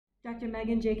Dr.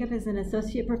 Megan Jacob is an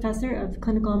associate professor of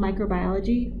clinical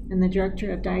microbiology and the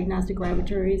director of diagnostic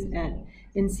laboratories at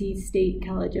NC State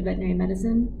College of Veterinary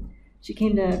Medicine. She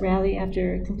came to Raleigh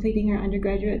after completing her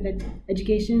undergraduate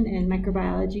education in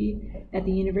microbiology at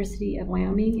the University of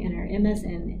Wyoming and her MS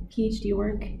and PhD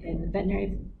work in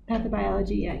veterinary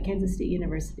pathobiology at Kansas State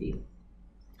University.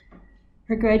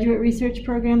 Her graduate research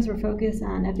programs were focused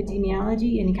on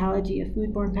epidemiology and ecology of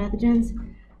foodborne pathogens,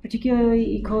 particularly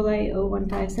E. coli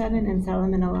 0157 and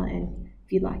Salmonella in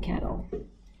feedlot cattle.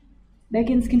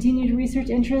 Megan's continued research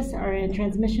interests are in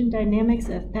transmission dynamics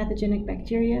of pathogenic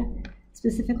bacteria,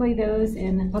 specifically those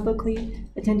in publicly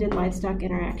attended livestock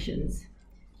interactions.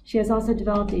 She has also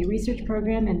developed a research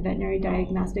program in veterinary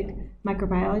diagnostic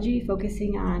microbiology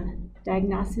focusing on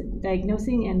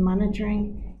diagnosing and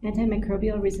monitoring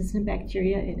antimicrobial resistant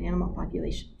bacteria in animal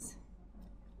populations.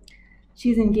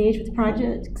 She's engaged with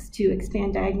projects to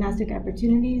expand diagnostic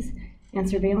opportunities and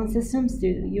surveillance systems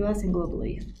through the US and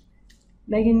globally.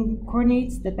 Megan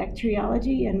coordinates the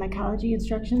bacteriology and mycology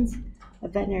instructions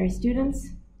of veterinary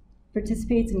students,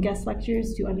 participates in guest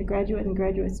lectures to undergraduate and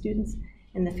graduate students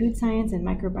in the food science and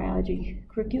microbiology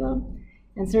curriculum,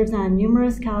 and serves on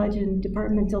numerous college and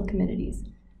departmental committees.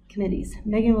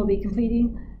 Megan will be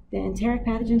completing the enteric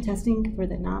pathogen testing for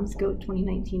the NAHMS GOAT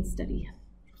 2019 study.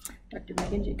 Dr.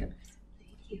 Megan Jacob.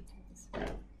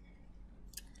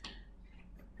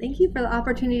 Thank you for the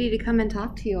opportunity to come and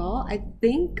talk to you all. I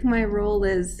think my role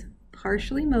is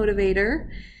partially motivator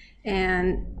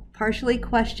and partially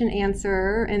question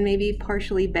answerer and maybe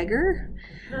partially beggar.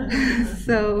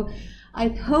 So I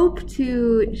hope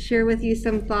to share with you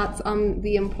some thoughts on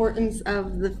the importance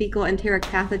of the fecal enteric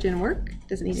pathogen work.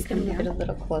 Does it need to come down? Move it a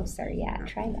little closer. Yeah,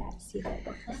 try that. See how it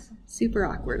works. Super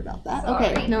awkward about that. Sorry.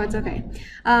 Okay, no, it's okay.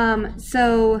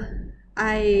 So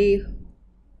I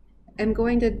am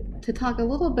going to talk a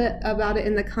little bit about it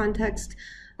in the context.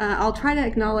 I'll try to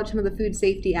acknowledge some of the food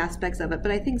safety aspects of it,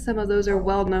 but I think some of those are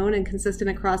well known and consistent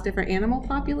across different animal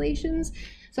populations.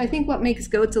 So I think what makes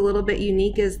goats a little bit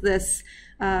unique is this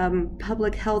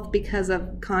public health because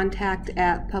of contact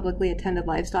at publicly attended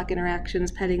livestock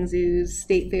interactions, petting zoos,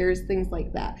 state fairs, things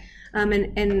like that.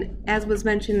 And as was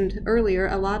mentioned earlier,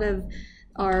 a lot of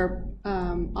our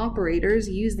operators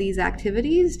use these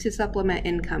activities to supplement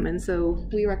income, and so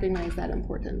we recognize that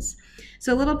importance.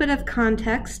 So a little bit of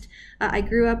context. I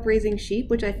grew up raising sheep,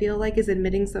 which I feel like is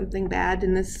admitting something bad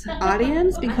in this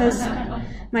audience because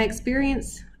my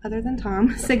experience, other than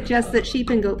Tom, suggests that sheep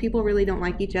and goat people really don't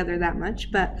like each other that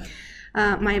much, but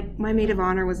my maid of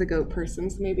honor was a goat person,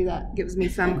 so maybe that gives me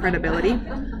some credibility.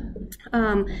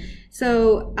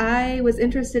 So I was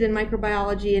interested in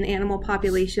microbiology and animal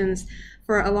populations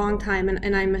for a long time,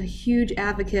 and I'm a huge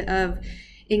advocate of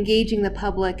engaging the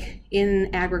public in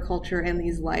agriculture and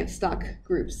these livestock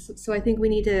groups. So I think we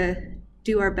need to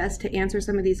do our best to answer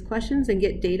some of these questions and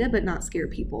get data, but not scare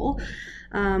people.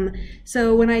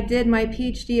 So when I did my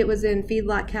PhD, it was in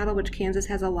feedlot cattle, which Kansas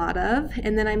has a lot of,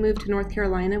 and then I moved to North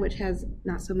Carolina, which has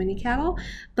not so many cattle.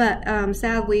 But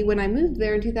sadly, when I moved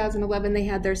there in 2011, they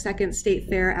had their second state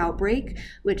fair outbreak,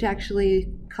 which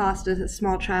actually cost a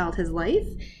small child his life.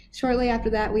 Shortly after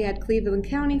that, we had Cleveland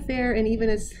County Fair, and even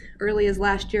as early as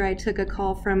last year, I took a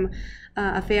call from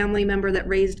a family member that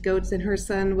raised goats, and her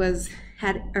son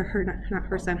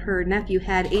her nephew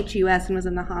had HUS and was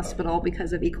in the hospital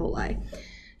because of E. coli.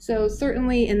 So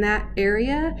certainly in that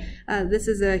area, this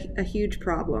is a huge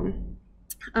problem.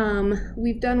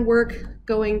 We've done work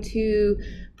going to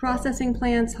processing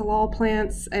plants, halal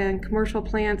plants, and commercial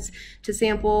plants to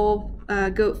sample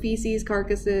goat feces,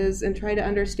 carcasses, and try to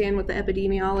understand what the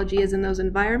epidemiology is in those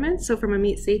environments. So from a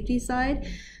meat safety side,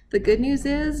 the good news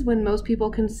is when most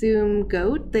people consume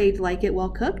goat, they like it well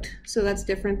cooked. So that's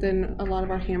different than a lot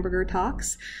of our hamburger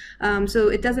talks. So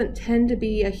it doesn't tend to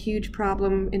be a huge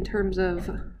problem in terms of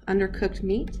undercooked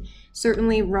meat.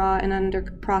 Certainly raw and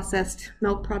under-processed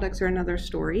milk products are another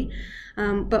story.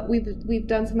 But we've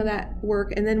done some of that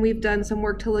work, and then we've done some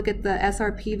work to look at the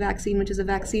SRP vaccine, which is a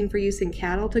vaccine for use in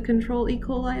cattle to control E.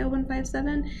 coli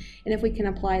 0157, and if we can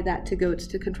apply that to goats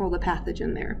to control the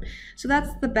pathogen there. So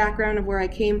that's the background of where I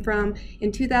came from.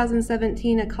 In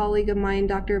 2017, a colleague of mine,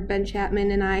 Dr. Ben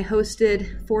Chapman, and I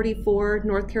hosted 44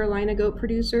 North Carolina goat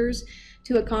producers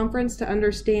to a conference to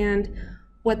understand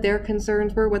what their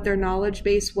concerns were, what their knowledge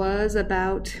base was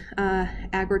about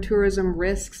agritourism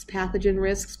risks, pathogen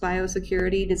risks,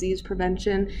 biosecurity, disease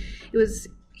prevention. It was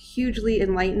hugely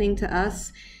enlightening to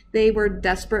us. They were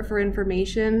desperate for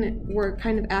information. We're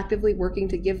kind of actively working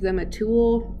to give them a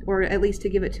tool, or at least to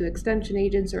give it to extension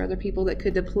agents or other people that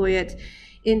could deploy it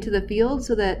into the field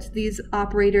so that these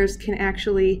operators can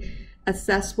actually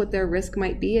assess what their risk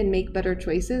might be and make better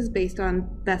choices based on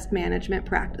best management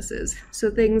practices. So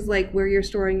things like where you're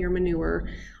storing your manure,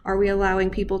 are we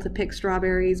allowing people to pick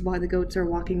strawberries while the goats are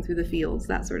walking through the fields,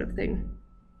 that sort of thing.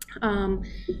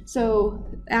 So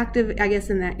active, I guess,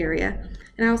 in that area.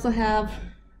 And I also have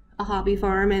a hobby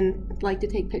farm and like to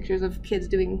take pictures of kids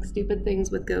doing stupid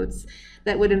things with goats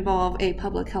that would involve a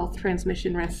public health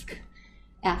transmission risk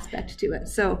aspect to it.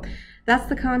 So that's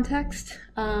the context.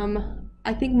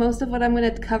 I think most of what I'm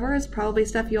going to cover is probably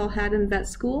stuff you all had in vet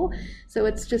school. So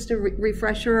it's just a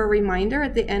refresher or reminder.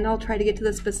 At the end, I'll try to get to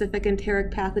the specific enteric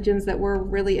pathogens that we're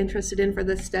really interested in for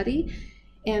this study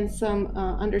and some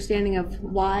understanding of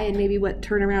why and maybe what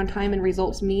turnaround time and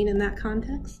results mean in that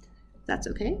context. If that's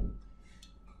okay.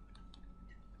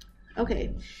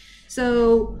 Okay,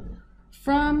 so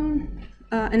from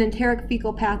an enteric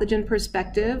fecal pathogen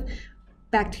perspective,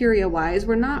 bacteria-wise,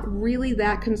 we're not really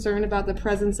that concerned about the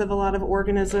presence of a lot of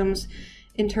organisms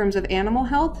in terms of animal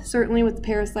health. Certainly with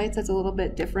parasites, that's a little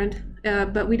bit different.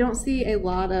 But we don't see a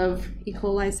lot of E.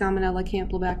 coli, Salmonella,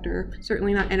 Campylobacter,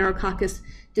 certainly not Enterococcus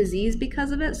disease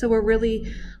because of it. So we're really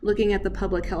looking at the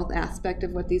public health aspect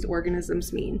of what these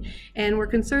organisms mean. And we're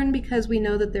concerned because we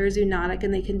know that they're zoonotic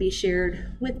and they can be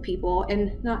shared with people.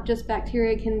 And not just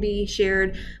bacteria can be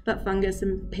shared, but fungus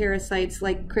and parasites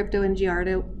like Crypto and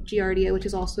Giardia, which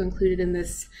is also included in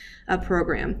this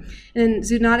program. And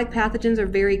zoonotic pathogens are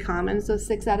very common. So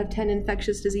 6 out of 10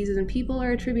 infectious diseases in people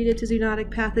are attributed to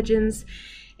zoonotic pathogens.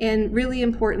 And really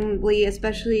importantly,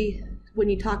 especially when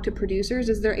you talk to producers,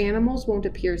 is their animals won't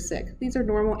appear sick. These are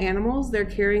normal animals. They're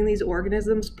carrying these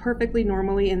organisms perfectly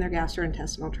normally in their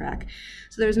gastrointestinal tract.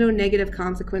 So there's no negative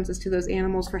consequences to those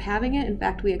animals for having it. In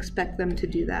fact, we expect them to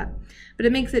do that. But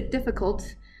it makes it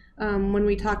difficult when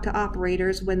we talk to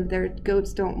operators when their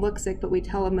goats don't look sick, but we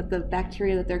tell them that the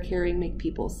bacteria that they're carrying make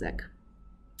people sick.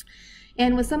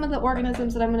 And with some of the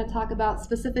organisms that I'm going to talk about,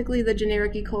 specifically the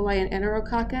generic E. coli and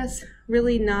Enterococcus,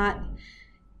 really not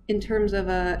in terms of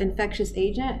an infectious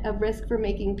agent of risk for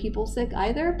making people sick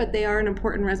either, but they are an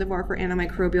important reservoir for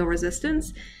antimicrobial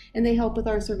resistance, and they help with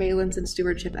our surveillance and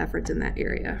stewardship efforts in that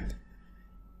area.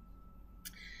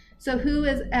 So who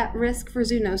is at risk for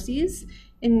zoonoses?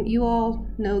 And you all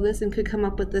know this and could come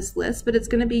up with this list, but it's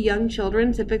going to be young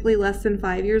children, typically less than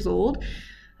 5 years old,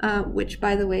 which,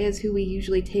 by the way, is who we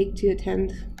usually take to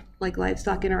attend like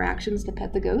livestock interactions to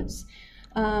pet the goats.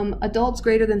 Adults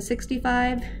greater than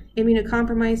 65,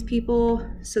 immunocompromised people,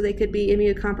 so they could be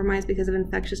immunocompromised because of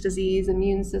infectious disease,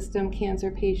 immune system,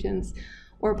 cancer patients,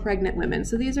 or pregnant women.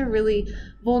 So these are really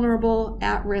vulnerable,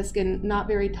 at risk, and not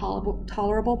very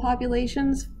tolerable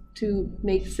populations to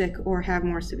make sick or have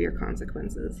more severe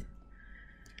consequences.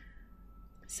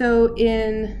 So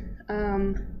in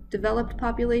developed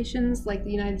populations like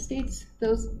the United States,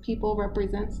 those people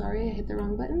represent, sorry, I hit the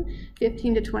wrong button,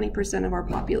 15 to 20% of our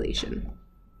population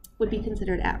would be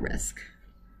considered at risk.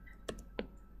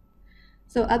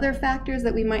 So other factors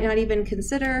that we might not even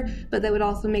consider, but that would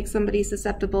also make somebody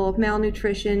susceptible: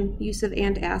 malnutrition, use of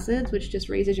antacids, which just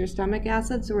raises your stomach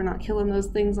acid, so we're not killing those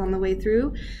things on the way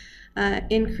through.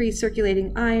 Increased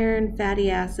circulating iron, fatty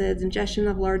acids, ingestion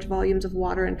of large volumes of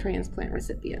water, and transplant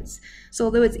recipients. So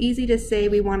although it's easy to say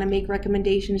we want to make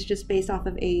recommendations just based off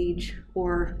of age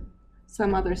or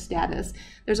some other status,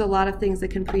 there's a lot of things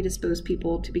that can predispose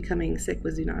people to becoming sick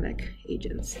with zoonotic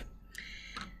agents.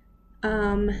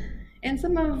 And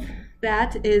some of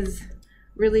that is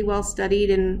really well studied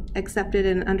and accepted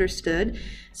and understood.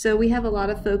 So we have a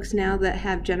lot of folks now that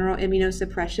have general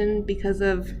immunosuppression because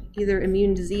of either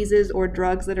immune diseases or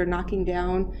drugs that are knocking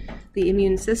down the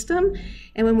immune system.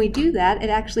 And when we do that, it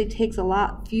actually takes a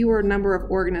lot fewer number of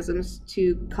organisms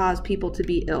to cause people to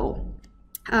be ill.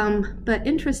 But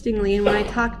interestingly, and when I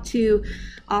talk to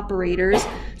operators,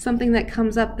 something that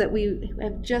comes up that we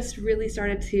have just really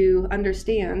started to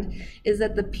understand is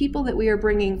that the people that we are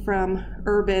bringing from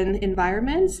urban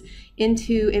environments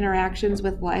into interactions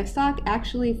with livestock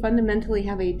actually fundamentally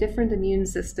have a different immune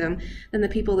system than the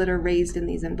people that are raised in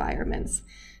these environments.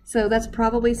 So that's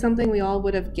probably something we all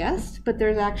would have guessed, but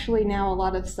there's actually now a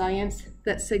lot of science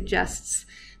that suggests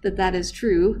that that is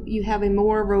true. You have a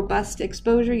more robust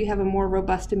exposure, you have a more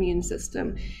robust immune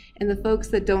system. And the folks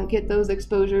that don't get those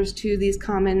exposures to these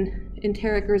common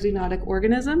enteric or zoonotic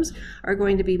organisms are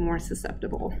going to be more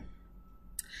susceptible.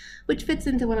 Which fits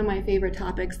into one of my favorite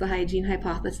topics, the hygiene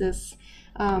hypothesis.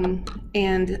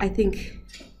 And I think,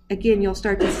 again, you'll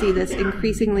start to see this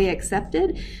increasingly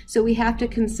accepted. So we have to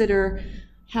consider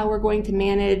how we're going to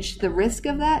manage the risk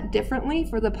of that differently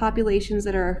for the populations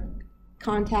that are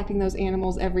contacting those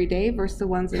animals every day versus the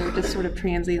ones that are just sort of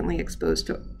transiently exposed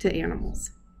to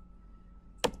animals.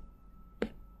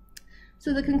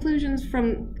 So the conclusions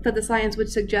that the science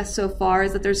would suggest so far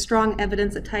is that there's strong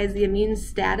evidence that ties the immune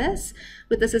status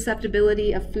with the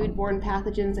susceptibility of foodborne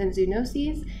pathogens and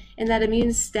zoonoses, and that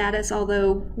immune status,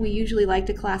 although we usually like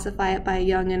to classify it by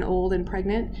young and old and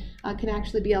pregnant, can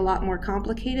actually be a lot more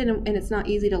complicated, and it's not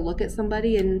easy to look at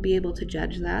somebody and be able to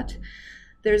judge that.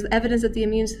 There's evidence that the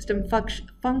immune system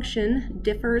function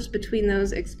differs between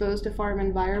those exposed to farm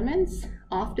environments,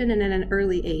 often and at an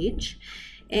early age,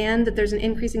 and that there's an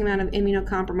increasing amount of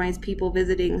immunocompromised people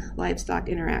visiting livestock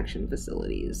interaction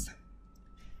facilities.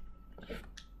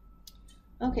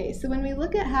 Okay, so when we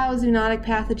look at how zoonotic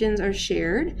pathogens are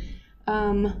shared,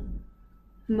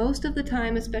 most of the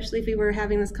time, especially if we were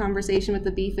having this conversation with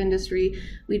the beef industry,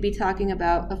 we'd be talking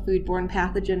about a foodborne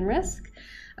pathogen risk.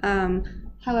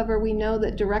 However, we know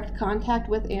that direct contact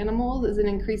with animals is an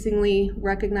increasingly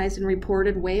recognized and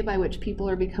reported way by which people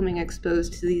are becoming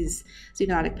exposed to these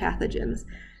zoonotic pathogens.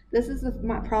 This is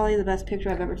probably the best picture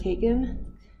I've ever taken.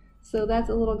 So that's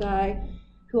a little guy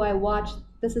who I watched.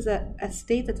 This is a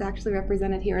state that's actually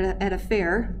represented here at a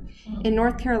fair. In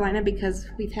North Carolina, because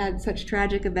we've had such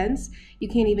tragic events, you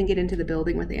can't even get into the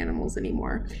building with animals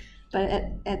anymore.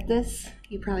 But at this,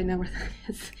 you probably know where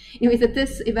that is. Anyways, at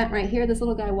this event right here, this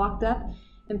little guy walked up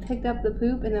and picked up the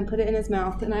poop and then put it in his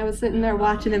mouth. And I was sitting there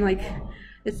watching him like,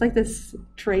 it's like this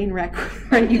train wreck,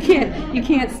 right? You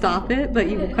can't stop it, but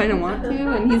you kind of want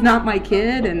to. And he's not my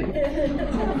kid. And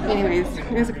anyways,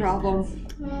 there's a problem.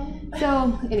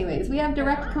 So anyways, we have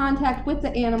direct contact with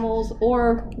the animals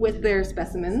or with their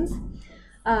specimens.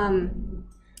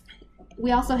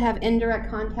 We also have indirect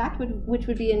contact, which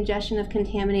would be ingestion of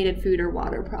contaminated food or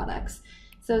water products.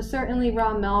 So certainly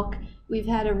raw milk. We've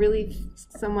had a really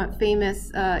somewhat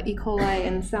famous E. coli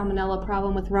and salmonella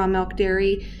problem with raw milk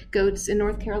dairy goats in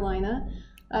North Carolina.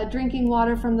 Drinking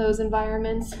water from those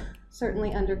environments,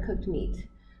 certainly undercooked meat.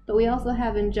 But we also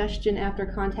have ingestion after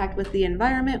contact with the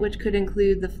environment, which could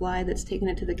include the fly that's taken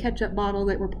into the ketchup bottle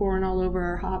that we're pouring all over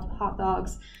our hot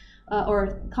dogs,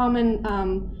 or common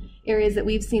areas that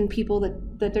we've seen people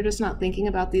that they're just not thinking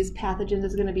about these pathogens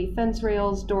is going to be fence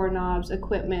rails, doorknobs,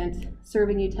 equipment,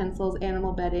 serving utensils,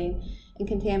 animal bedding, and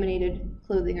contaminated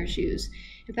clothing or shoes.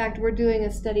 In fact, we're doing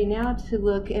a study now to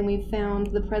look, and we've found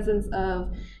the presence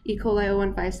of E. coli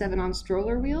 0157 on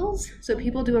stroller wheels. So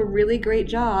people do a really great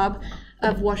job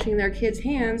of washing their kids'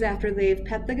 hands after they've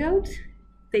pet the goat.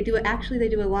 They do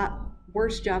a lot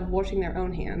worse job of washing their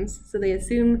own hands. So they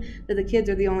assume that the kids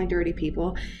are the only dirty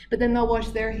people, but then they'll wash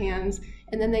their hands,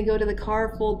 and then they go to the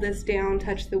car, fold this down,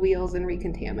 touch the wheels, and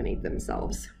recontaminate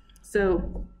themselves.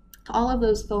 So all of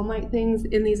those fomite things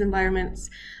in these environments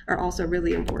are also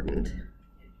really important.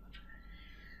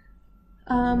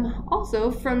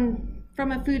 Also, from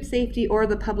a food safety or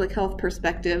the public health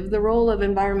perspective, the role of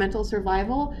environmental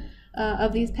survival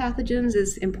of these pathogens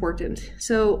is important.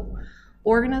 So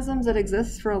organisms that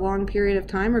exist for a long period of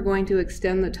time are going to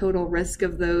extend the total risk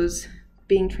of those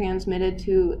being transmitted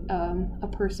to a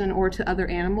person or to other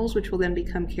animals, which will then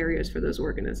become carriers for those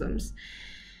organisms.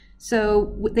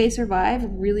 So they survive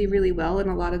really, really well in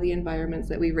a lot of the environments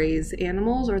that we raise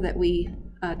animals or that we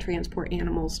transport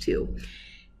animals to.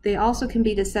 They also can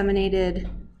be disseminated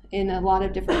in a lot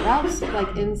of different routes,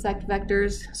 like insect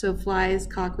vectors, so flies,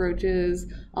 cockroaches,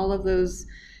 all of those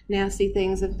nasty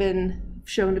things have been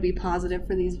shown to be positive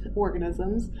for these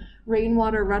organisms.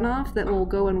 Rainwater runoff that will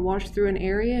go and wash through an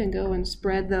area and go and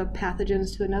spread the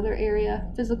pathogens to another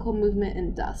area, physical movement,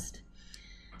 and dust.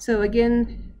 So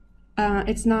again,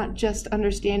 it's not just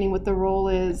understanding what the role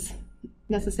is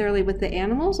necessarily with the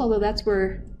animals, although that's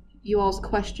where you all's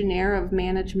questionnaire of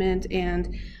management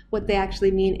and what they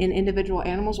actually mean in individual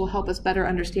animals will help us better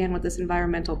understand what this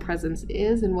environmental presence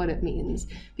is and what it means,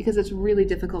 because it's really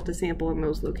difficult to sample in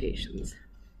those locations.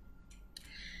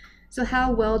 So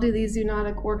how well do these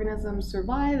zoonotic organisms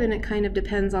survive? And it kind of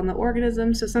depends on the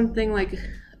organism. So something like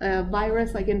a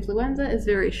virus like influenza is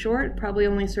very short, probably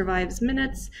only survives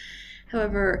minutes.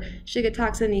 However,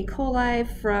 Shigatoxin E. coli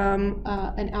from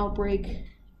an outbreak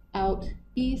out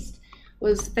east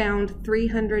was found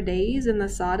 300 days in the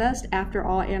sawdust after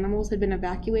all animals had been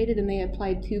evacuated, and they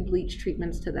applied 2 bleach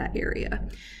treatments to that area.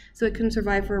 So it can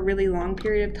survive for a really long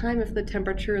period of time if the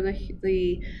temperature, the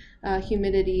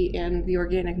humidity, and the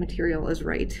organic material is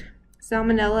right.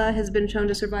 Salmonella has been shown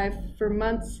to survive for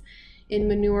months in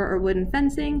manure or wooden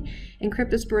fencing, and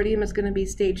Cryptosporidium is going to be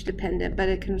stage dependent, but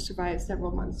it can survive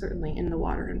several months certainly in the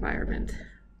water environment.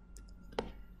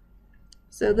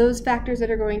 So those factors that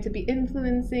are going to be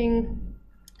influencing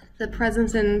the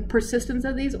presence and persistence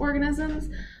of these organisms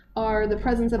are the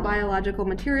presence of biological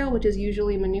material, which is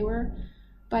usually manure.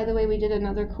 By the way, we did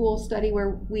another cool study where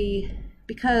we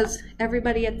because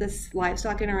everybody at this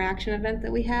livestock interaction event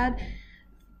that we had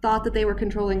thought that they were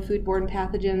controlling foodborne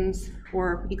pathogens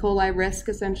or E. coli risk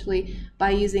essentially by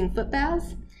using foot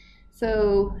baths.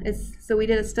 So we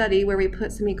did a study where we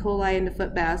put some E. coli into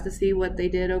foot baths to see what they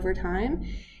did over time.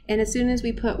 And as soon as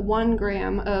we put 1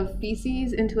 gram of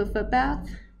feces into a foot bath,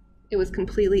 it was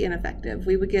completely ineffective.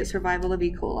 We would get survival of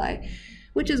E. coli,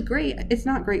 which is great. It's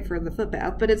not great for the foot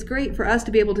bath, but it's great for us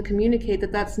to be able to communicate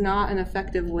that that's not an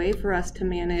effective way for us to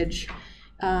manage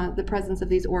the presence of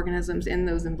these organisms in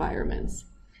those environments.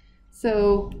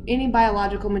 So any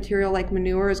biological material like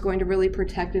manure is going to really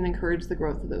protect and encourage the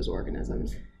growth of those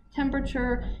organisms.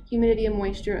 Temperature, humidity and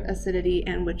moisture, acidity,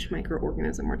 and which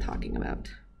microorganism we're talking about.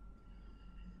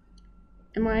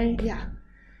 Yeah.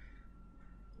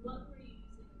 What were you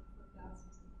using in foot baths?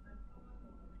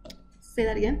 Say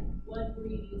that again? What were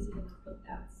you using in foot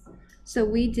baths? So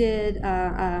we did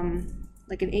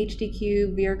like an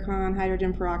HDQ, Vircon,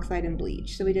 hydrogen peroxide, and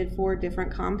bleach. So we did 4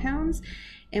 different compounds,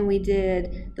 and we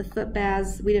did the foot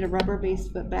baths. We did a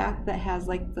rubber-based foot bath that has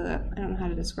like I don't know how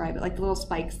to describe it, like the little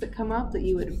spikes that come up that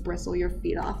you would bristle your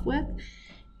feet off with.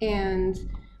 And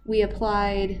we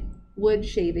applied wood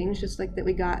shavings, just like that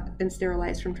we got and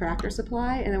sterilized from Tractor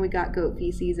Supply, and then we got goat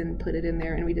feces and put it in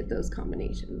there, and we did those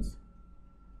combinations.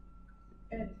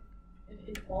 And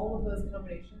in all of those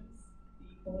combinations, the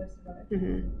E. coli survived?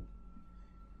 Mm-hmm.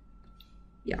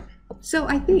 Yeah. So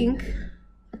I think,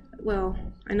 well,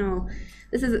 I know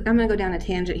I'm going to go down a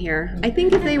tangent here. I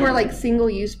think if they were like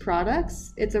single-use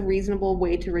products, it's a reasonable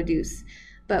way to reduce.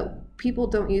 But people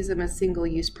don't use them as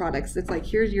single-use products. It's like,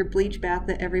 here's your bleach bath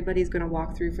that everybody's going to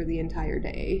walk through for the entire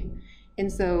day.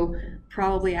 And so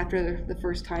probably after the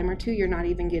first time or two, you're not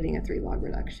even getting a 3-log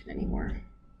reduction anymore.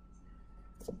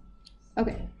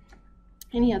 Okay.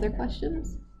 Any other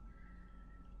questions?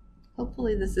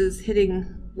 Hopefully this is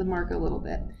hitting the mark a little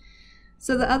bit.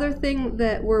 So the other thing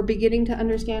that we're beginning to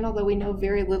understand, although we know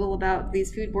very little about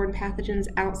these foodborne pathogens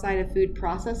outside of food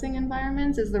processing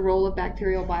environments, is the role of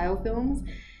bacterial biofilms.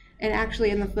 And actually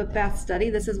in the foot bath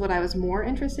study, this is what I was more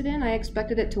interested in. I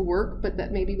expected it to work, but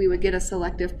that maybe we would get a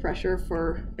selective pressure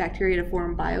for bacteria to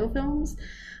form biofilms.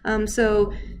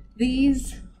 So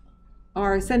these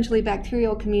are essentially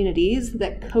bacterial communities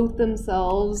that coat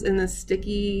themselves in this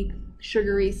sticky,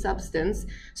 sugary substance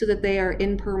so that they are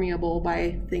impermeable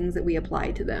by things that we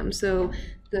apply to them. So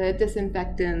the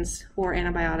disinfectants or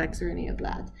antibiotics or any of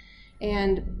that.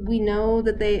 And we know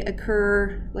that they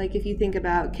occur, like if you think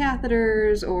about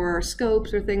catheters or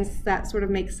scopes or things that sort of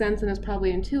make sense and is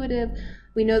probably intuitive,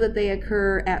 we know that they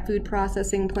occur at food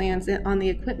processing plants on the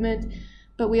equipment,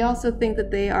 but we also think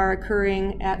that they are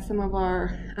occurring at some of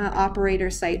our operator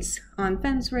sites on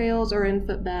fence rails or in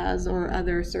foot baths or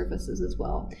other surfaces as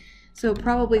well. So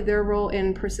probably their role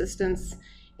in persistence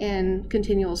and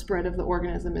continual spread of the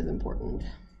organism is important.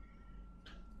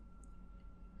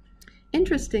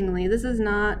 Interestingly, this is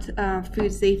not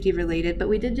food safety related, but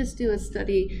we did just do a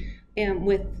study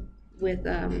with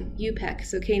UPEC,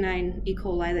 so canine E.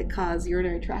 coli that cause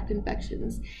urinary tract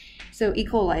infections. So E.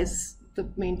 coli is the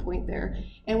main point there.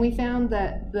 And we found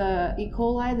that the E.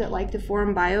 coli that like to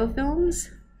form biofilms,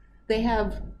 they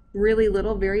have really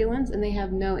little virulence and they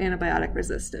have no antibiotic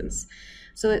resistance.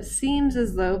 So it seems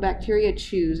as though bacteria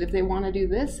choose, if they want to do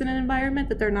this in an environment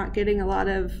that they're not getting a lot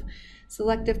of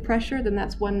selective pressure, then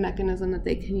that's one mechanism that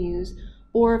they can use.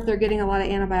 Or if they're getting a lot of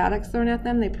antibiotics thrown at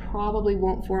them, they probably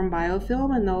won't form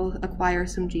biofilm and they'll acquire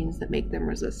some genes that make them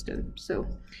resistant. So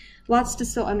lots to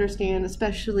still understand,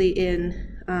 especially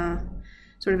in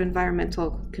sort of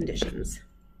environmental conditions.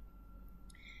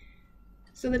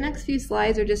 So the next few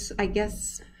slides are just, I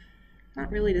guess, not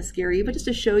really to scare you, but just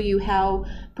to show you how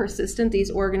persistent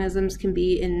these organisms can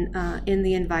be in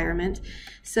the environment.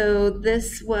 So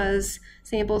this was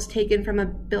samples taken from a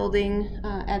building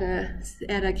at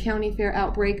a county fair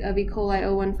outbreak of E. coli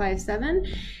 0157,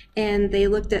 and they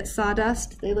looked at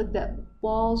sawdust, they looked at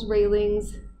walls,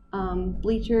 railings,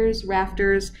 bleachers,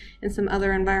 rafters, and some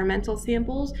other environmental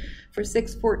samples for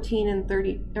 6, 14,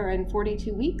 and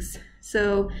 42 weeks.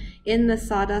 So in the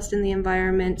sawdust in the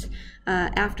environment,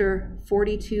 after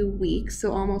 42 weeks,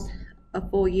 so almost a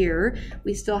full year,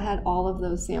 we still had all of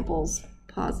those samples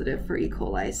positive for E.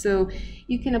 coli. So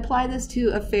you can apply this to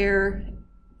a fair.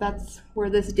 That's where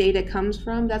this data comes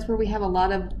from. That's where we have a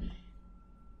lot of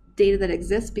data that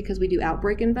exists because we do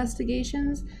outbreak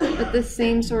investigations. But this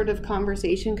same sort of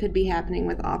conversation could be happening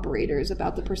with operators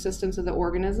about the persistence of the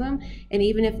organism. And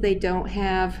even if they don't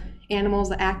have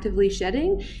animals actively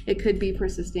shedding, it could be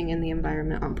persisting in the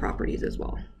environment on properties as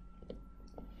well.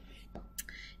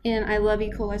 And I love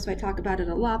E. coli, so I talk about it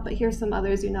a lot, but here's some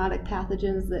other zoonotic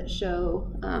pathogens that show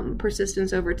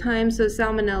persistence over time. So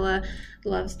Salmonella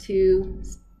loves to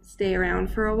stay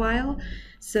around for a while.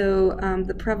 So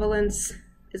the prevalence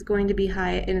is going to be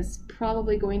high, and it's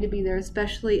probably going to be there,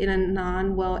 especially in a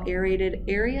non-well aerated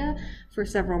area for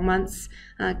several months.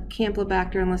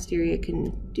 Campylobacter and Listeria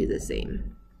can do the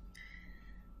same.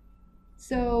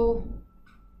 So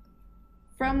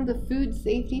from the food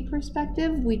safety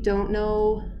perspective, we don't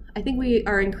know. I think we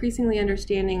are increasingly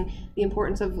understanding the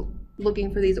importance of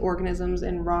looking for these organisms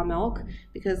in raw milk,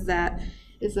 because that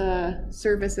is a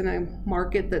service and a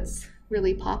market that's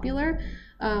really popular.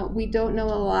 We don't know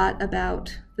a lot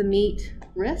about the meat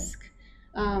risk.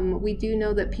 We do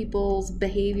know that people's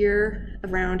behavior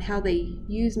around how they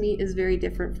use meat is very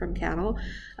different from cattle.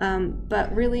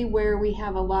 But really where we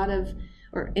have a lot of,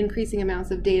 or increasing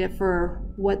amounts of data for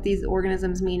what these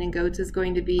organisms mean in goats is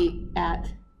going to be at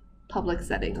public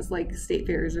settings like state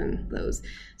fairs and those.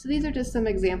 So these are just some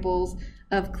examples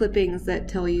of clippings that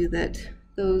tell you that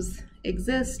those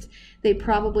exist. They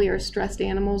probably are stressed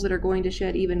animals that are going to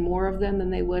shed even more of them than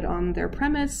they would on their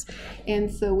premise. And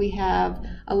so we have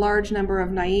a large number of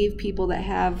naive people that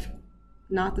have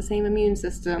not the same immune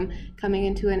system coming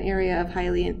into an area of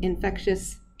highly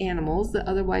infectious animals that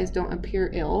otherwise don't appear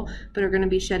ill, but are going to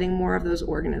be shedding more of those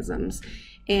organisms.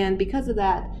 And because of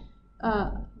that,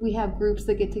 we have groups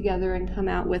that get together and come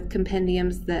out with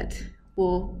compendiums that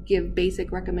will give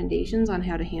basic recommendations on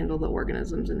how to handle the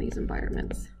organisms in these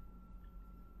environments.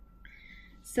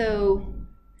 So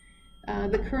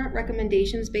the current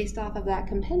recommendations based off of that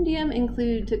compendium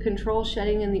include to control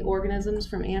shedding in the organisms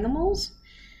from animals.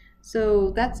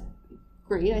 So that's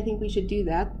great. I think we should do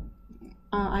that.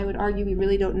 I would argue we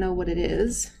really don't know what it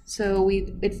is. So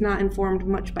it's not informed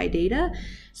much by data.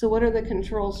 So what are the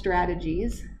control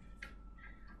strategies?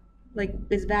 Like,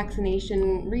 is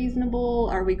vaccination reasonable?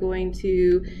 Are we going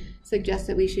to suggest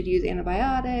that we should use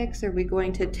antibiotics? Are we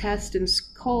going to test and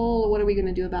cull? What are we going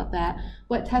to do about that?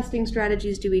 What testing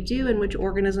strategies do we do, and which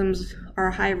organisms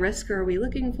are high risk or are we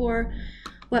looking for?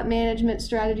 What management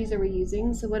strategies are we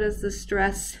using? So what is the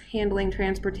stress, handling,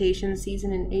 transportation,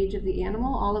 season, and age of the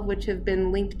animal, all of which have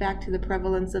been linked back to the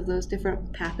prevalence of those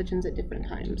different pathogens at different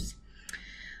times.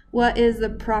 What is the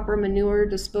proper manure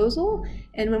disposal?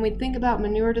 And when we think about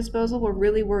manure disposal, we're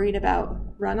really worried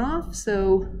about runoff.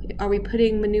 So are we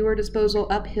putting manure disposal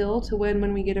uphill to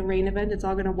when we get a rain event, it's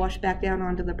all going to wash back down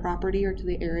onto the property or to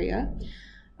the area?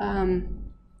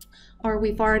 Are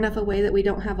we far enough away that we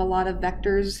don't have a lot of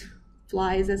vectors,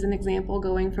 flies as an example,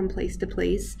 going from place to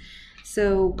place?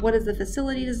 So what is the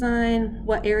facility design?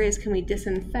 What areas can we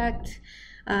disinfect?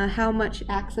 How much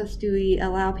access do we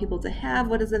allow people to have?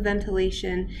 What is the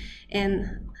ventilation?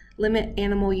 And limit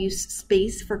animal use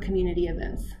space for community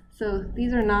events. So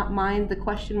these are not mine, the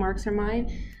question marks are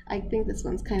mine. I think this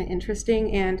one's kind of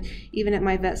interesting, and even at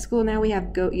my vet school now we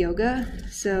have goat yoga.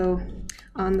 So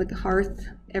on the hearth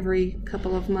every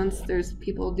couple of months there's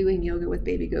people doing yoga with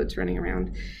baby goats running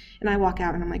around, and I walk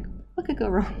out and I'm like, what could go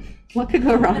wrong? What could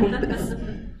go wrong with this?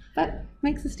 But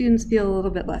makes the students feel a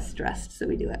little bit less stressed, so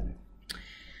we do it.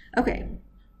 Okay,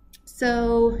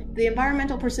 so the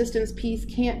environmental persistence piece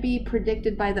can't be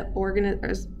predicted by the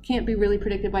can't be really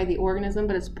predicted by the organism,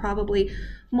 but it's probably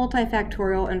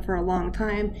multifactorial, and for a long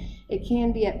time it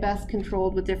can be at best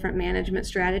controlled with different management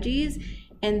strategies.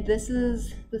 And this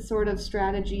is the sort of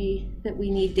strategy that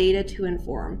we need data to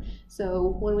inform.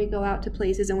 So when we go out to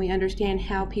places and we understand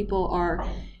how people are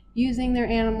using their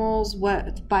animals,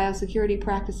 what biosecurity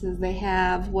practices they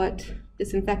have, what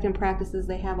disinfectant practices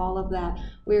they have, all of that,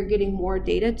 we're getting more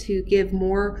data to give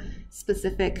more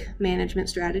specific management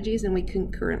strategies than we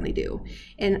can currently do.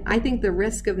 And I think the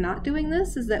risk of not doing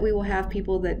this is that we will have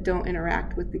people that don't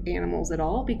interact with the animals at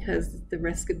all because the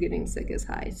risk of getting sick is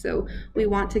high. So we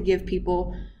want to give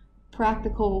people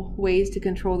practical ways to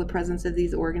control the presence of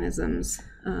these organisms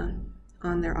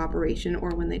on their operation or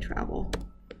when they travel.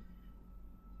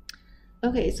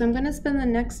 Okay, so I'm going to spend the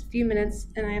next few minutes,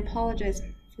 and I apologize.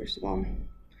 First of all,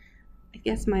 I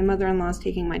guess my mother-in-law is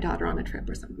taking my daughter on a trip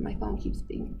or something. My phone keeps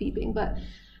beeping, but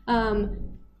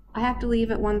I have to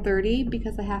leave at 1:30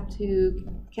 because I have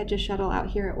to catch a shuttle out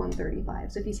here at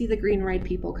 1:35. So if you see the green ride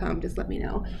people come, just let me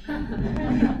know.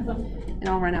 And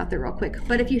I'll run out there real quick.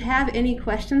 But if you have any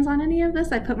questions on any of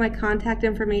this, I put my contact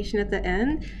information at the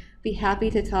end. Be happy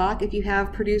to talk. If you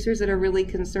have producers that are really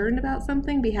concerned about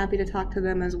something, be happy to talk to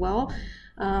them as well.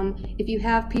 If you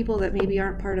have people that maybe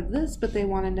aren't part of this, but they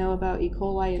want to know about E.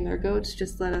 coli in their goats,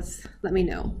 just let me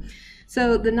know.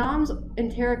 So the NAHMS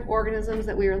enteric organisms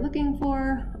that we are looking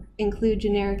for include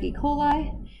generic E.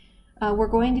 coli, We're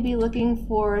going to be looking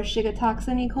for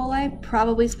Shigatoxin E. coli,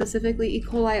 probably specifically E.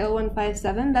 coli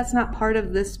 0157. That's not part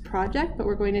of this project, but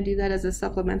we're going to do that as a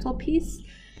supplemental piece.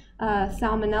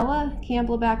 Salmonella,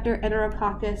 Campylobacter,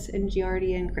 Enterococcus, and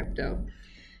Giardia and Crypto.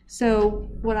 So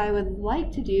what I would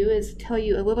like to do is tell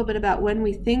you a little bit about when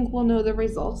we think we'll know the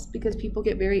results, because people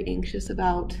get very anxious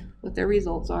about what their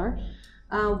results are,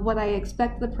 what I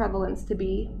expect the prevalence to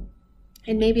be,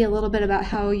 and maybe a little bit about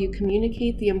how you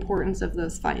communicate the importance of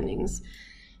those findings.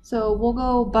 So we'll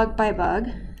go bug by bug.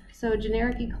 So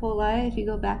generic E. coli, if you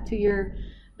go back to your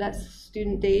vet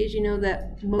student days, you know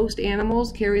that most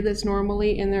animals carry this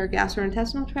normally in their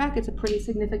gastrointestinal tract. It's a pretty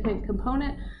significant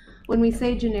component. When we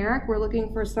say generic, we're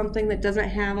looking for something that doesn't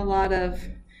have a lot of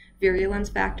virulence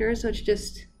factors, so it's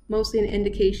just mostly an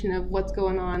indication of what's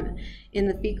going on in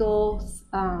the fecal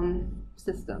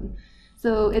system.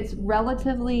 So it's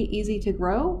relatively easy to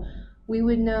grow. We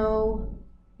would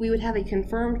have a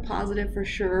confirmed positive for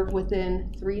sure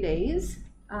within 3 days,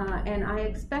 and I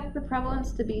expect the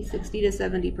prevalence to be 60 to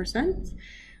 70%.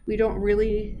 We don't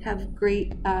really have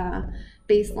great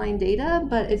baseline data,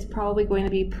 but it's probably going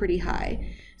to be pretty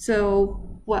high.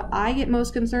 So what I get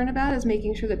most concerned about is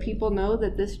making sure that people know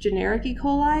that this generic E.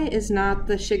 coli is not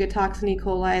the Shigatoxin E.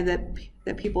 coli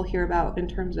that people hear about in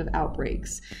terms of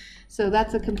outbreaks. So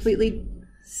that's a completely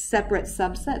separate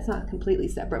subset. It's not completely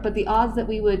separate, but the odds that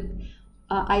we would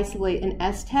isolate an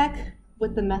S-Tech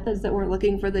with the methods that we're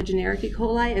looking for the generic E.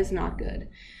 coli is not good.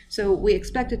 So we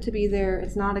expect it to be there.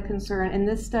 It's not a concern. In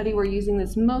this study, we're using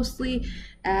this mostly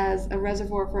as a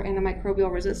reservoir for antimicrobial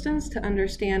resistance to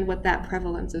understand what that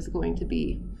prevalence is going to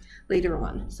be later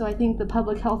on. So I think the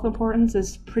public health importance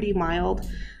is pretty mild.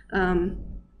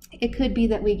 It could be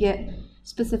that we get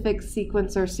specific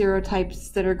sequence or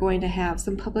serotypes that are going to have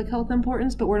some public health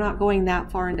importance, but we're not going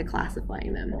that far into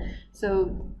classifying them.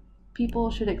 So people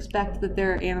should expect that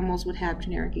their animals would have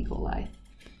generic E. coli.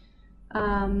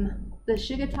 The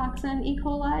Shigatoxin E.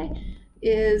 coli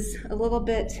is a little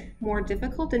bit more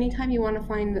difficult. Anytime you want to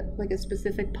find like a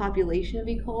specific population of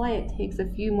E. coli, it takes a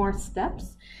few more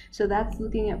steps. So that's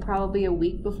looking at probably a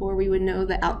week before we would know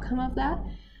the outcome of that.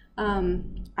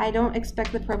 I don't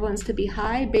expect the prevalence to be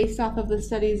high. Based off of the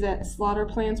studies at slaughter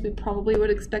plants, we probably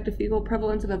would expect a fecal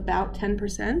prevalence of about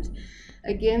 10%.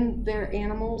 Again, their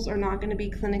animals are not going to be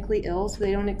clinically ill, so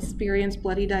they don't experience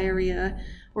bloody diarrhea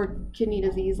or kidney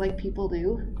disease like people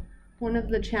do. One of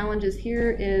the challenges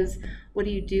here is, what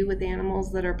do you do with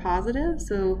animals that are positive?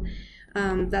 So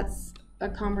that's a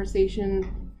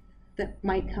conversation that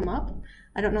might come up.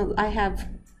 I don't know, I have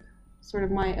sort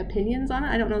of my opinions on it.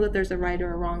 I don't know that there's a right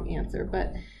or a wrong answer,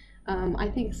 but I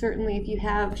think certainly if you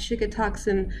have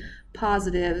Shigatoxin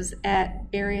positives at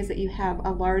areas that you have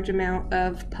a large amount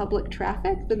of public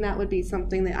traffic, then that would be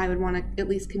something that I would want to at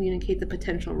least communicate the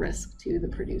potential risk to the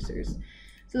producers.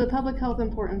 So the public health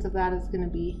importance of that is going to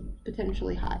be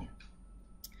potentially high.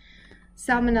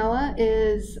 Salmonella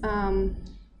is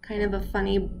kind of a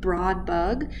funny broad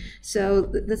bug, so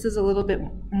this is a little bit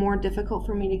more difficult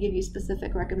for me to give you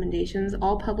specific recommendations.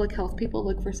 All public health people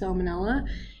look for Salmonella,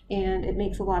 and it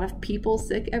makes a lot of people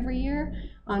sick every year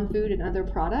on food and other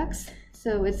products,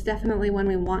 so it's definitely one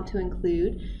we want to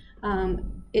include.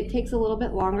 It takes a little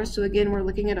bit longer, so again, we're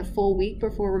looking at a full week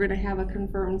before we're going to have a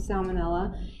confirmed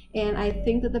Salmonella, and I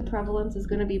think that the prevalence is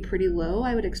going to be pretty low.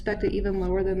 I would expect it even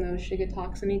lower than those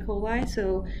Shigatoxin E. coli,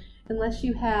 so unless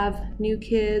you have new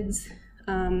kids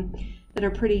that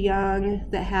are pretty young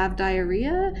that have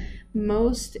diarrhea,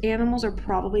 most animals are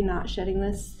probably not shedding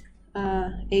this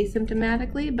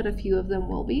asymptomatically, but a few of them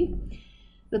will be.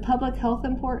 The public health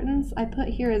importance I put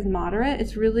here is moderate.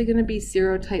 It's really going to be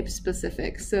serotype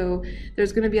specific. So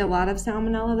there's going to be a lot of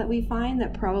Salmonella that we find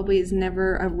that probably is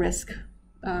never a risk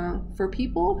for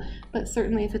people, but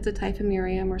certainly if it's a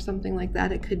typhimurium or something like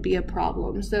that, it could be a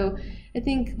problem. So I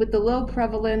think with the low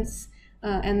prevalence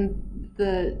and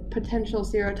the potential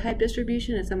serotype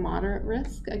distribution, it's a moderate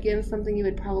risk. Again, something you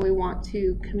would probably want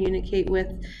to communicate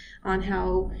with on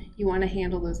how you want to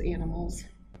handle those animals.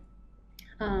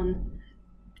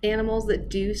 Animals that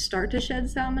do start to shed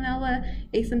Salmonella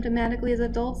asymptomatically as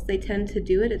adults, they tend to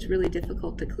do it. It's really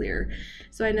difficult to clear.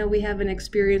 So I know we have an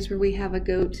experience where we have a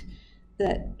goat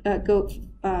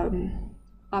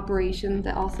operation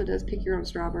that also does pick your own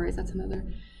strawberries. That's another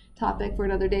topic for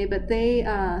another day, but they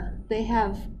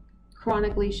have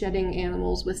chronically shedding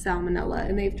animals with Salmonella,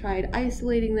 and they've tried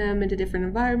isolating them into different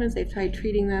environments. They've tried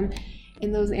treating them,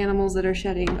 and those animals that are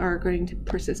shedding are going to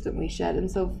persistently shed, and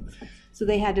so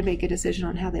they had to make a decision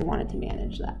on how they wanted to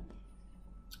manage that.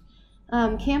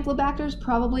 Campylobacter is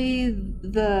probably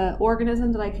the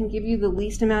organism that I can give you the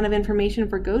least amount of information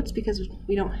for goats because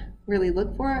we don't really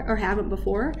look for it or haven't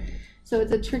before. So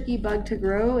it's a tricky bug to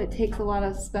grow. It takes a lot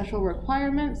of special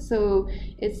requirements. So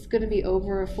it's going to be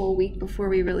over a full week before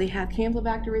we really have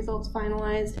Campylobacter results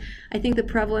finalized. I think the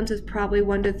prevalence is probably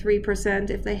 1 to 3%.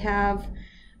 If they have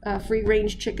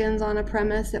free-range chickens on a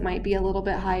premise, it might be a little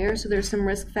bit higher. So there's some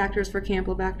risk factors for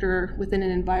Campylobacter within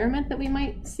an environment that we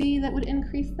might see that would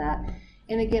increase that.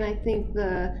 And again, I think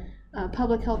the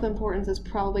public health importance is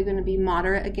probably going to be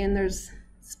moderate. Again, there's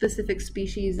specific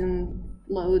species and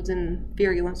loads and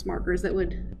virulence markers that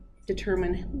would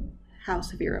determine how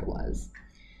severe it was.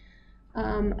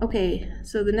 Okay,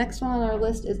 so the next one on our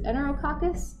list is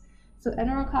Enterococcus. So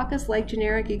Enterococcus, like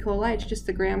generic E. coli, it's just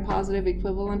the gram-positive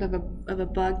equivalent of a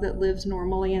bug that lives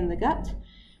normally in the gut.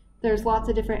 There's lots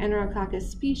of different Enterococcus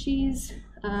species.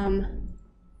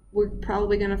 We're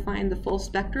probably going to find the full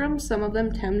spectrum. Some of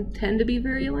them tend to be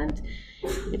virulent.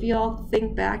 If you all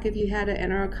think back, if you had an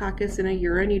Enterococcus in a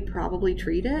urine, you'd probably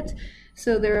treat it.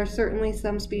 So there are certainly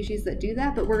some species that do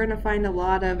that, but we're going to find a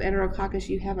lot of Enterococcus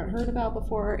you haven't heard about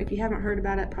before. If you haven't heard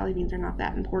about it, probably means they're not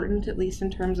that important, at least in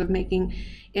terms of making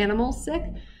animals sick.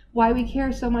 Why we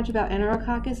care so much about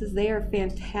Enterococcus is they are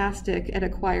fantastic at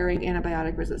acquiring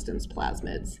antibiotic resistance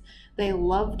plasmids. They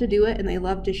love to do it, and they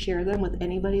love to share them with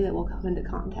anybody that will come into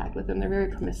contact with them. They're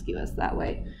very promiscuous that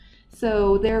way.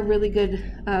 So they're a really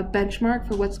good benchmark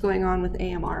for what's going on with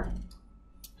AMR.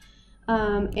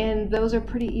 And those are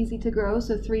pretty easy to grow,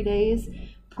 so 3 days,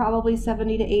 probably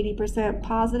 70 to 80%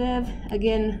 positive.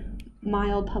 Again,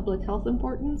 mild public health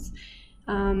importance.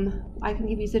 I can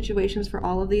give you situations for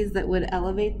all of these that would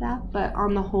elevate that, but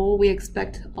on the whole, we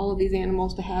expect all of these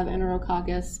animals to have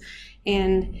Enterococcus.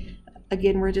 And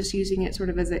again, we're just using it sort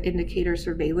of as an indicator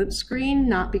surveillance screen,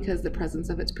 not because the presence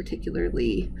of it's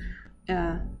particularly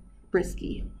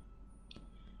risky.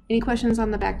 Any questions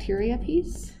on the bacteria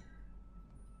piece?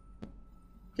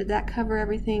 Did that cover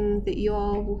everything that you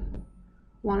all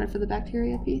wanted for the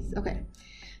bacteria piece? Okay.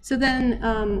 So then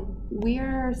we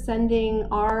are sending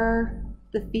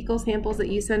the fecal samples that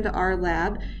you send to our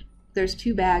lab. There's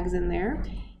 2 bags in there.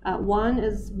 One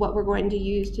is what we're going to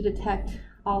use to detect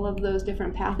all of those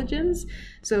different pathogens.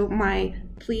 So my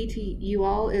plea to you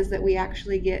all is that we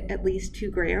actually get at least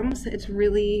 2 grams. It's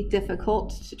really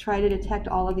difficult to try to detect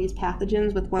all of these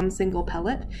pathogens with one single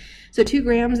pellet. So 2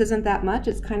 grams isn't that much.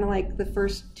 It's kind of like the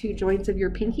first 2 joints of your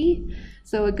pinky.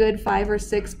 So a good 5 or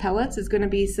 6 pellets is going to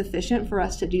be sufficient for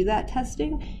us to do that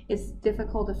testing. It's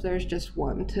difficult if there's just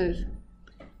one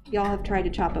y'all have tried to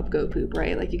chop up goat poop,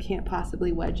 right? Like you can't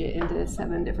possibly wedge it into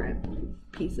 7 different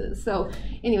pieces. So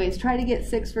anyways, try to get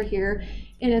 6 for here.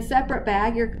 In a separate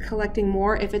bag, you're collecting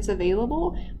more if it's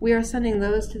available. We are sending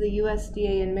those to the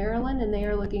USDA in Maryland, and they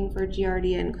are looking for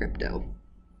Giardia and crypto.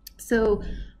 So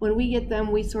when we get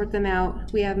them, we sort them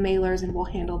out. We have mailers, and we'll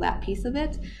handle that piece of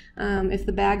it. If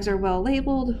the bags are well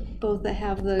labeled, both that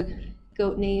have the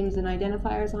goat names and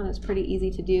identifiers on, it's pretty easy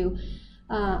to do.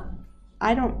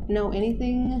 I don't know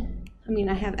anything. I mean,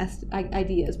 I have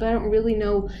ideas, but I don't really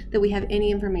know that we have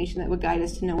any information that would guide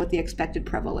us to know what the expected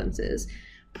prevalence is.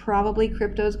 Probably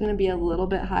crypto is going to be a little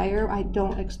bit higher. I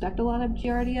don't expect a lot of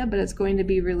Giardia, but it's going to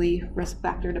be really risk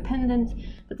factor dependent.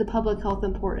 But the public health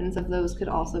importance of those could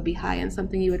also be high, and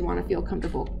something you would want to feel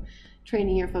comfortable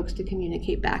training your folks to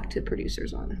communicate back to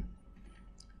producers on.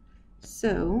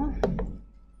 So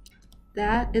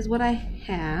that is what I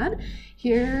had.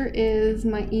 Here is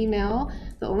my email.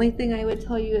 The only thing I would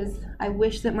tell you is I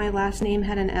wish that my last name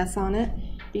had an S on it,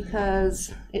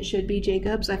 because it should be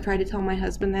Jacobs. I've tried to tell my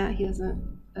husband that. He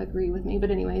doesn't agree with me,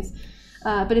 but anyways.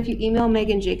 But if you email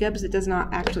Megan Jacobs, it does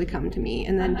not actually come to me,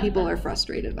 and then people are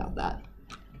frustrated about that.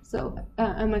 So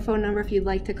on my phone number, if you'd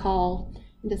like to call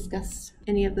and discuss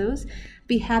any of those,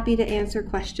 be happy to answer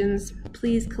questions.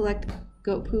 Please collect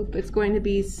goat poop. It's going to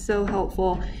be so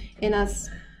helpful in us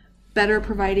better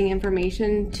providing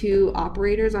information to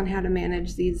operators on how to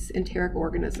manage these enteric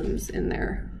organisms in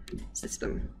their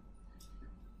system.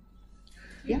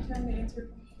 Do you have time to answer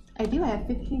questions? I do. I have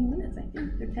 15 minutes, I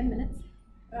think, or 10 minutes.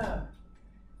 I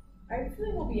feel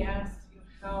like we'll be asked,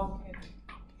 how can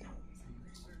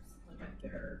these producers limit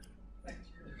their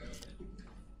bacteria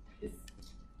load?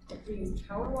 We use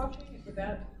power washing? Would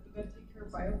that take care of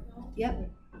biofilm? Yep.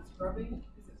 Scrubbing?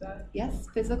 That? Yes,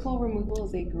 physical removal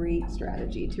is a great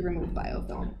strategy to remove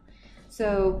biofilm.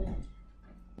 So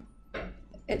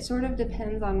it sort of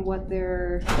depends on what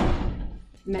their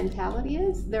mentality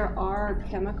is. There are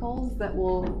chemicals that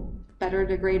will better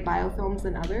degrade biofilms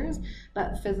than others,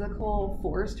 but physical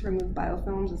force to remove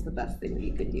biofilms is the best thing that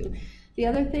you could do. The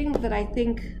other thing that I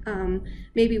think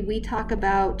maybe we talk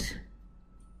about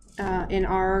in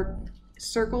our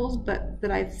circles, but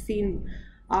that I've seen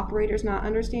operators not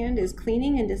understand is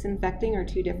cleaning and disinfecting are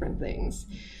two different things.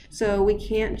 So we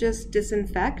can't just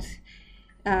disinfect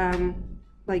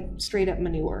like straight up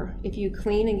manure. If you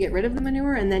clean and get rid of the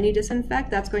manure and then you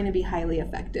disinfect, that's going to be highly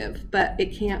effective, but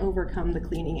it can't overcome the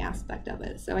cleaning aspect of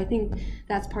it. So I think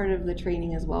that's part of the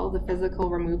training as well. The physical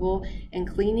removal and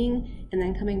cleaning and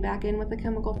then coming back in with a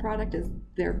chemical product is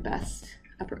their best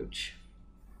approach.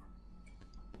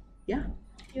 Yeah?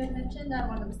 You had mentioned on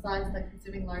one of the slides that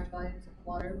consuming large volumes of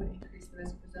water would increase the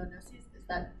risk for zoonoses. Is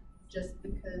that just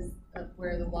because of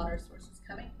where the water source is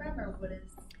coming from, or what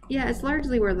is? Yeah, it's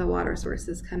largely where the water source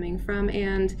is coming from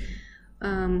and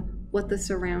what the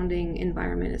surrounding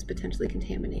environment is potentially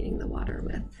contaminating the water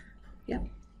with. Yep.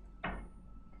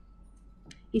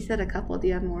 You said a couple. Do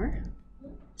you have more?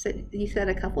 So you said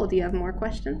a couple. Do you have more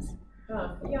questions?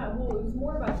 Yeah, well, it was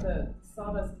more about the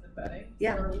sawdust and the bedding.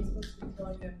 Yeah. So are we supposed to be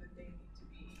telling them that they need to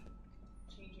be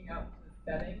changing out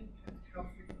the bedding and how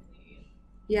frequently?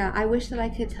 Yeah, I wish that I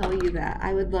could tell you that.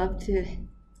 I would love to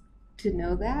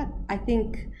know that. I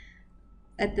think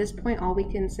at this point all we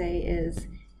can say is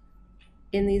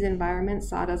in these environments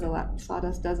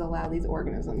sawdust does allow these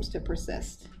organisms to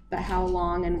persist, but how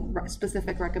long and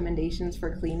specific recommendations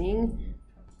for cleaning,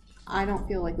 I don't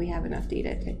feel like we have enough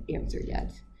data to answer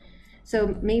yet.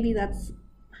 So maybe that's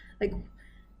like,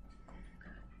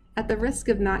 at the risk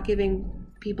of not giving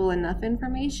people enough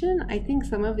information, I think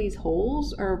some of these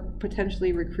holes are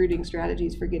potentially recruiting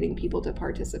strategies for getting people to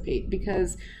participate,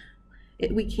 because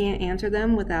we can't answer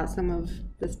them without some of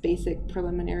this basic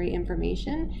preliminary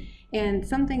information. And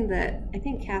something that I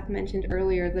think Kath mentioned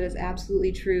earlier that is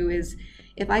absolutely true is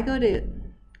if I go to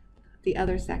the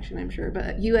other section, I'm sure,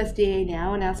 but USDA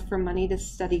now and ask for money to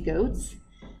study goats,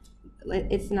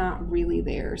 it's not really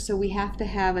there. So we have to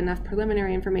have enough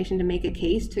preliminary information to make a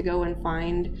case to go and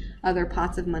find other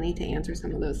pots of money to answer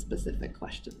some of those specific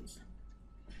questions.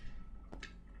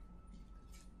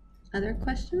 Other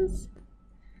questions?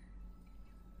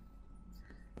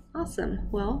 Awesome.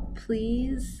 Well,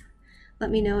 please let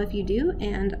me know if you do,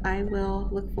 and I will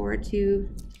look forward to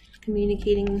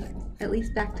communicating at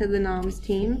least back to the NAHMS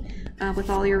team with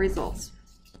all your results.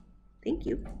 Thank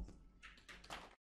you.